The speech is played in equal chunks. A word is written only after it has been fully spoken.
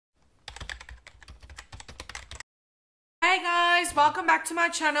Hey guys, welcome back to my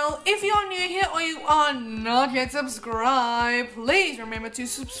channel. If you are new here or you are not yet subscribed, please remember to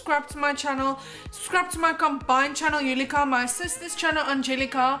subscribe to my channel, subscribe to my combined channel Yuvianca, my sister's channel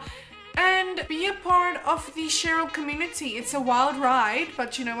Angelica, and be a part of the SHERYLS community. It's a wild ride,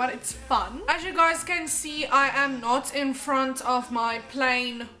 but you know what, it's fun. As you guys can see, I am not in front of my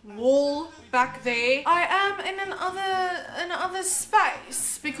plain wall back there. I am in another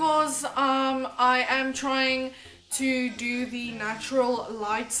space because I am trying to do the natural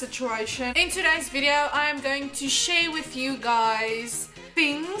light situation. In today's video, I am going to share with you guys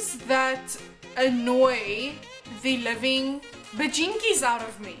things that annoy the living bajinkies out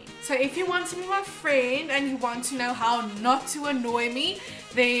of me. So if you want to be my friend and you want to know how not to annoy me,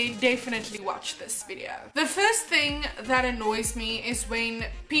 then definitely watch this video. The first thing that annoys me is when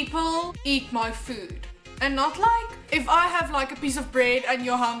people eat my food. And not like, if I have like a piece of bread and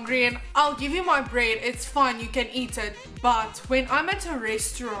you're hungry and I'll give you my bread, it's fine, you can eat it. But when I'm at a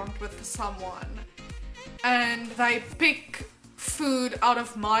restaurant with someone and they pick food out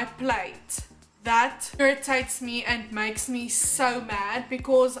of my plate, that irritates me and makes me so mad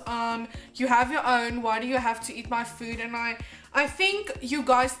because you have your own, why do you have to eat my food? And I think you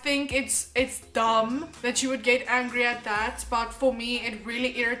guys think it's dumb that you would get angry at that, but for me it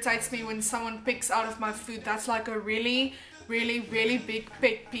really irritates me when someone picks out of my food. That's like a really big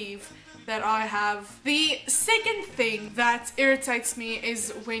pet peeve that I have. The second thing that irritates me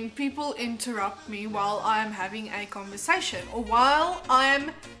is when people interrupt me while I am having a conversation or while I am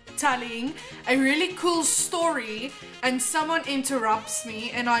telling a really cool story and someone interrupts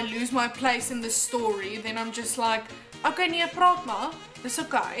me and I lose my place in the story. Then I'm just like, okay, nee, praat maar. It's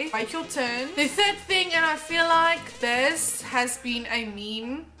okay. Wait your turn. The third thing, and I feel like this has been a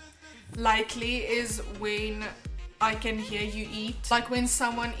meme lately, is when I can hear you eat. Like when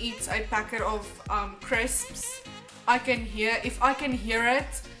someone eats a packet of crisps, I can hear, if I can hear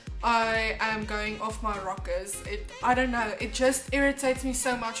it, I am going off my rockers. I don't know, it just irritates me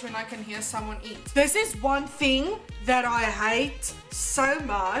so much when I can hear someone eat. This is one thing that I hate so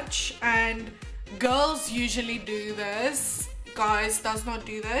much, and girls usually do this. Guys does not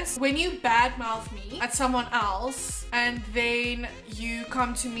do this. When you badmouth me at someone else and then you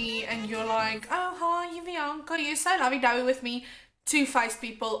come to me and you're like, oh hi Yuvianca, you're so lovey-dovey with me. Two-faced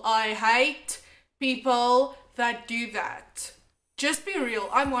people. I hate people that do that. Just be real,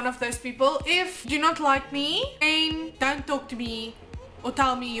 I'm one of those people. If you do not like me, then don't talk to me or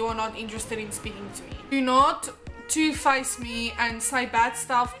tell me you are not interested in speaking to me. Do not two-face me and say bad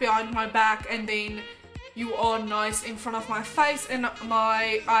stuff behind my back and then you are nice in front of my face. And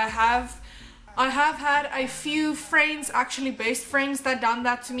I have had a few friends, actually best friends, that done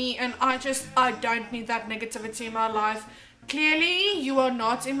that to me, and I don't need that negativity in my life. Clearly you are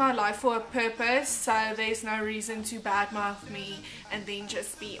not in my life for a purpose, so there's no reason to badmouth me and then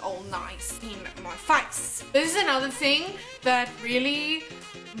just be all nice in my face. This is another thing that really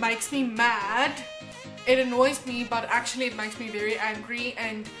makes me mad. It annoys me, but actually it makes me very angry.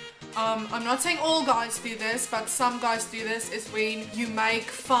 And I'm not saying all guys do this, but some guys do this, is when you make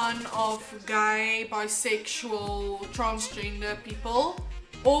fun of gay, bisexual, transgender people,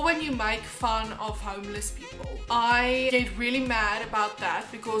 or when you make fun of homeless people. I get really mad about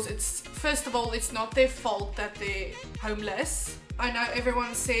that because it's, first of all, it's not their fault that they're homeless. I know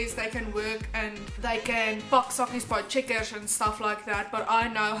everyone says they can work and they can pak sakkies by checkers and stuff like that, but I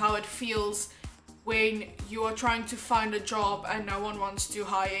know how it feels when you are trying to find a job and no one wants to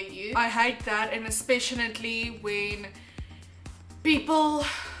hire you. I hate that, and especially when people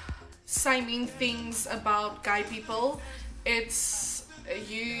say mean things about gay people. It's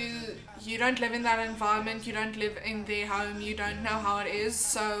you don't live in that environment, you don't live in their home, you don't know how it is,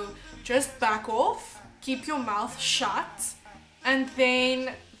 so just back off, keep your mouth shut, and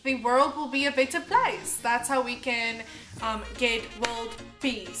then the world will be a better place. That's how we can get world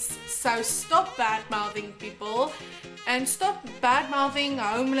peace. So stop bad-mouthing people and stop bad-mouthing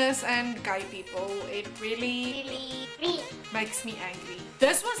homeless and gay people. It really makes me angry.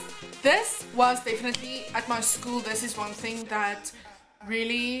 This was definitely at my school. This is one thing that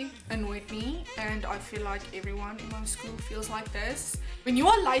really annoyed me, and I feel like everyone in my school feels like this. When you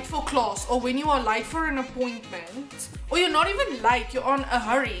are late for class, or when you are late for an appointment, or you're not even late, you're on a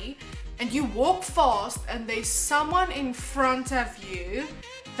hurry and you walk fast and there's someone in front of you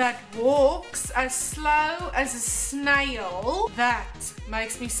that walks as slow as a snail, that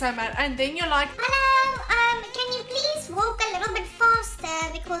makes me so mad. And then you're like, hello, can you please walk a little bit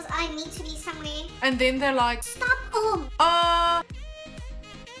faster because I need to be somewhere? And then they're like, stop.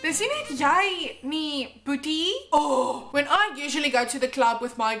 Dis nie net jy nie, Boetie. Oh, when I usually go to the club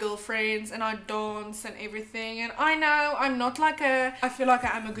with my girlfriends and I dance and everything, and I know I'm not like I feel like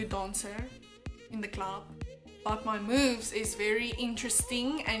I am a good dancer in the club, but my moves is very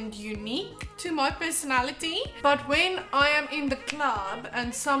interesting and unique to my personality. But when I am in the club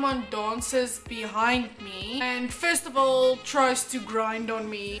and someone dances behind me and first of all tries to grind on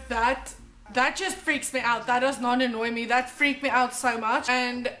me, that just freaks me out. That does not annoy me. That freaked me out so much.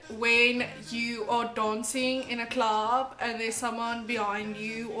 And when you are dancing in a club and there's someone behind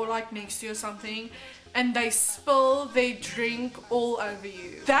you or like next to you or something, and they spill their drink all over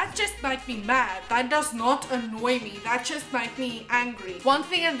you, that just makes me mad. That does not annoy me. That just makes me angry. One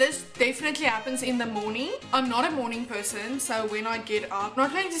thing, and this definitely happens in the morning. I'm not a morning person, so when I get up,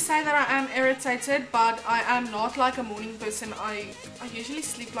 not going to say that I am irritated, but I am not like a morning person. I usually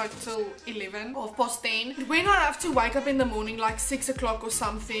sleep like till 11 or past 10. When I have to wake up in the morning like 6 o'clock or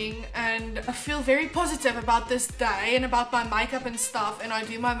something, and I feel very positive about this day and about my makeup and stuff, and I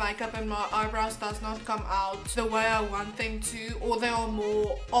do my makeup and my eyebrows does not come out the way I want them to, or they are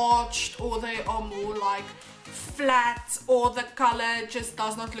more arched, or they are more like flat, or the color just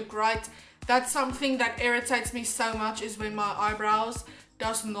does not look right. That's something that irritates me so much, is when my eyebrows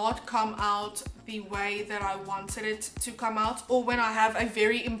does not come out the way that I wanted it to come out, or when I have a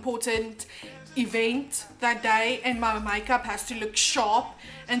very important event that day and my makeup has to look sharp,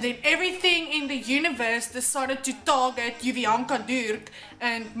 and then everything in the universe decided to target Yuvianca Doerk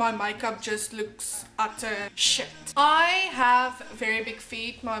and my makeup just looks utter shit. I have very big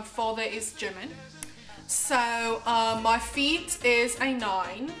feet. My father is German, so my feet is a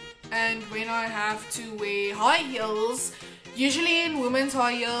 9, and when I have to wear high heels, usually in women's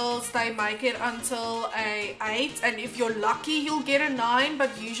high heels, they make it until a 8, and if you're lucky you'll get a 9, but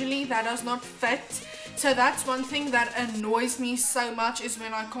usually that does not fit. So that's one thing that annoys me so much, is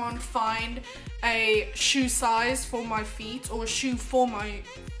when I can't find a shoe size for my feet, or a shoe for my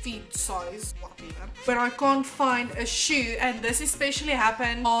feet size, whatever. But I can't find a shoe, and this especially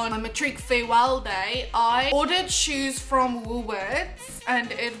happened on a matric farewell day. I ordered shoes from Woolworths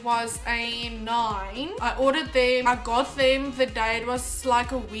and it was a 9. I ordered them, I got them the day, it was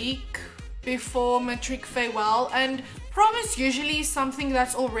like a week before matric farewell, and prom is usually something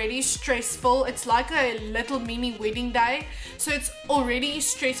that's already stressful. It's like a little mini wedding day, so it's already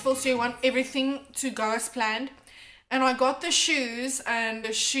stressful, so you want everything to go as planned. And I got the shoes, and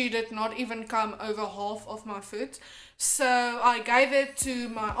the shoe did not even come over half of my foot, so I gave it to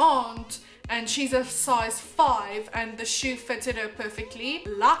my aunt, and she's a size 5, and the shoe fitted her perfectly.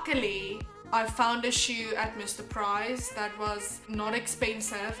 Luckily I found a shoe at Mr. Price that was not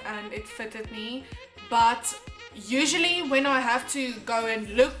expensive and it fitted me. But usually when I have to go and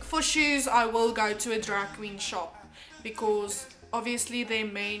look for shoes, I will go to a drag queen shop, because obviously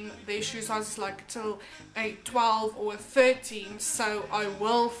their shoe size is like till a 12 or a 13, so I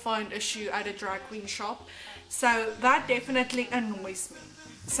will find a shoe at a drag queen shop. So that definitely annoys me.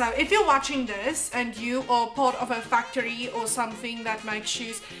 So if you're watching this and you are part of a factory or something that makes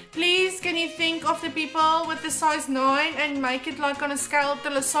shoes, please can you think of the people with the size 9 and make it like on a scale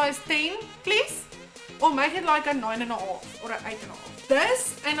till a size 10, please? Or make it like a 9.5 or an 8.5.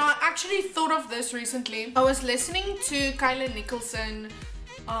 This, and I actually thought of this recently. I was listening to Kyla Nicholson,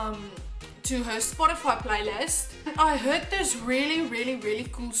 to her Spotify playlist. I heard this really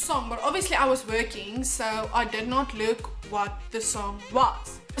cool song, but obviously I was working, so I did not look what the song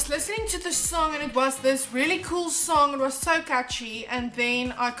was. I was listening to the song and it was this really cool song. It was so catchy, and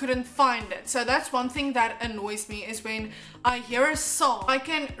then I couldn't find it. So that's one thing that annoys me, is when I hear a song, I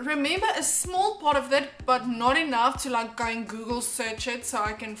can remember a small part of it, but not enough to like go and Google search it so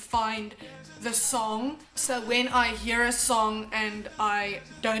I can find the song. So when I hear a song and I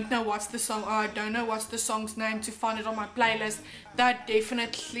don't know what's the song, or I don't know what's the song's name to find it on my playlist, that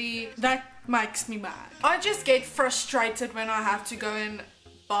makes me mad. I just get frustrated when I have to go and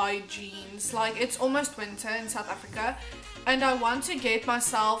buy jeans. Like, it's almost winter in South Africa and I want to get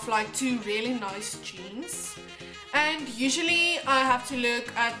myself like 2 really nice jeans, and usually I have to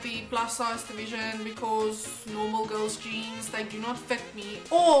look at the plus size division, because normal girls jeans, they do not fit me.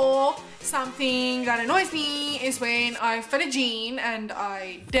 Or something that annoys me is when I fit a jean, and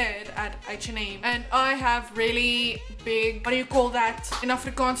I did at H&M, and I have really big, what do you call that in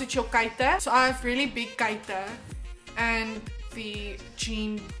Afrikaans, it's your kuite. So I have really big kuite, and the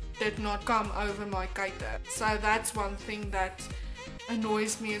jean did not come over my kuite. So that's one thing that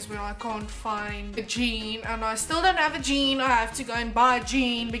annoys me, is when I can't find a jean, and I still don't have a jean. I have to go and buy a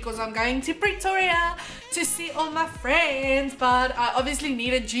jean because I'm going to Pretoria to see all my friends, but I obviously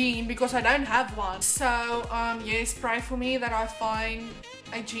need a jean because I don't have one. So yes, pray for me that I find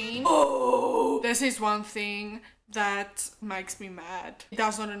a jean. Oh, this is one thing that makes me mad. It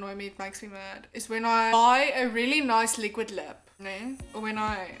does not annoy me, it makes me mad. Is when I buy a really nice liquid lip, or when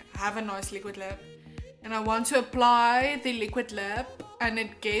I have a nice liquid lip and I want to apply the liquid lip and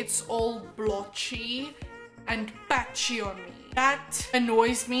it gets all blotchy and patchy on me. That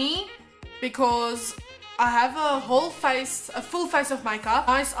annoys me because I have a full face of makeup,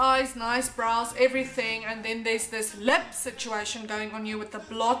 nice eyes, nice brows, everything, and then there's this lip situation going on here with the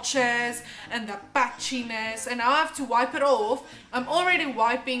blotches and the patchiness, and now I have to wipe it off. I'm already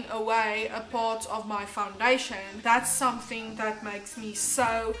wiping away a part of my foundation. That's something that makes me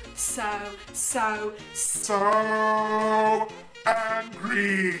so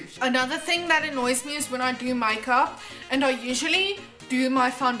angry. Another thing that annoys me is when I do makeup, and I usually do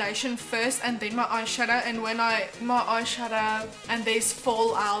my foundation first and then my eyeshadow, and when my eyeshadow and there's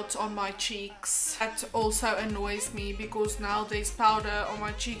fallout on my cheeks, that also annoys me because now there's powder on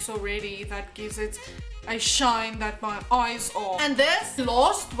my cheeks already that gives it a shine that my eyes are. And this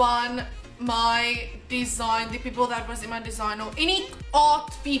last one, my design, the people that was in my design or any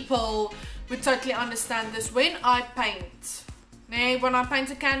art people would totally understand this. When I paint, when I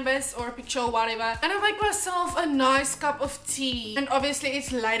paint a canvas or a picture or whatever, and I make myself a nice cup of tea, and obviously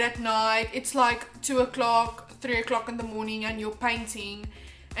it's late at night, it's like 2 o'clock, 3 o'clock in the morning, and you're painting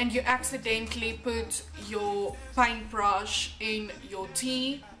and you accidentally put your paintbrush in your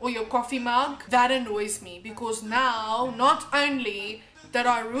tea or your coffee mug, that annoys me because now not only did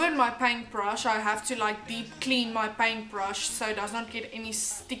I ruin my paintbrush, I have to like deep clean my paintbrush so it does not get any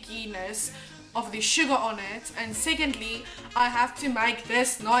stickiness of the sugar on it, and secondly I have to make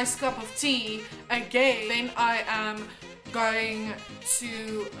this nice cup of tea again. Then I am going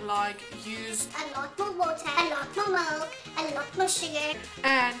to like use a lot more water, a lot more milk, a lot more sugar,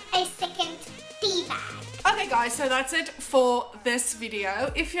 and a second tea bag. Okay guys, so that's it for this video.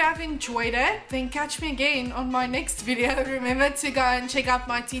 If you have enjoyed it, then catch me again on my next video. Remember to go and check out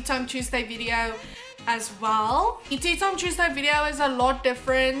my Tea Time Tuesday video as well. The Tea Time Tuesday video is a lot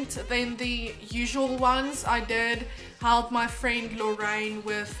different than the usual ones. I did help my friend Lorraine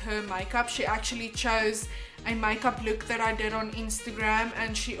with her makeup. She actually chose a makeup look that I did on Instagram,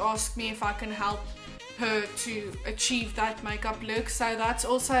 and she asked me if I can help her to achieve that makeup look, so that's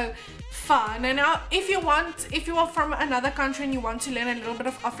also fun. And now if you are from another country and you want to learn a little bit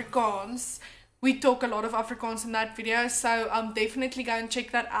of Afrikaans, we talk a lot of Afrikaans in that video, so definitely go and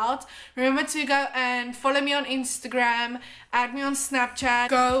check that out. Remember to go and follow me on Instagram, add me on Snapchat,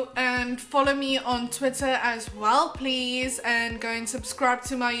 go and follow me on Twitter as well, please, and go and subscribe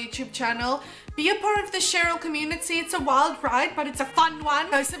to my YouTube channel. Be a part of the Cheryl community. It's a wild ride, but it's a fun one.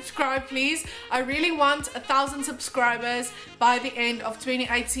 Go subscribe, please. I really want 1,000 subscribers by the end of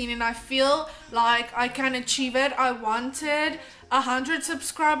 2018, and I feel like I can achieve it. I wanted 100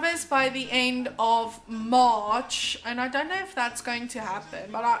 subscribers by the end of March, and I don't know if that's going to happen,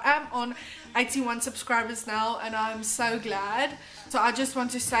 but I am on 81 subscribers now, and I'm so glad. So I just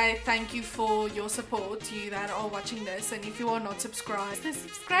want to say thank you for your support, you that are watching this, and if you are not subscribed, the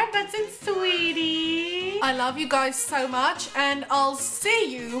subscribe button, sweetie. I love you guys so much, and I'll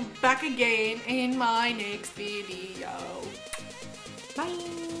see you back again in my next video. Bye.